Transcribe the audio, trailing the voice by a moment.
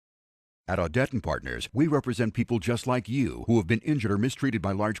At Audet and Partners, we represent people just like you who have been injured or mistreated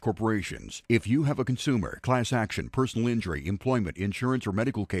by large corporations. If you have a consumer, class action, personal injury, employment, insurance, or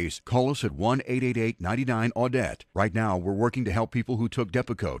medical case, call us at 1-888-99-AUDET. Right now, we're working to help people who took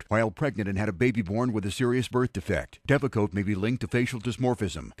Depakote while pregnant and had a baby born with a serious birth defect. Depakote may be linked to facial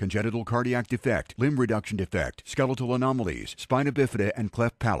dysmorphism, congenital cardiac defect, limb reduction defect, skeletal anomalies, spina bifida, and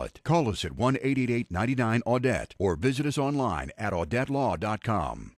cleft palate. Call us at 1-888-99-AUDET or visit us online at audetlaw.com.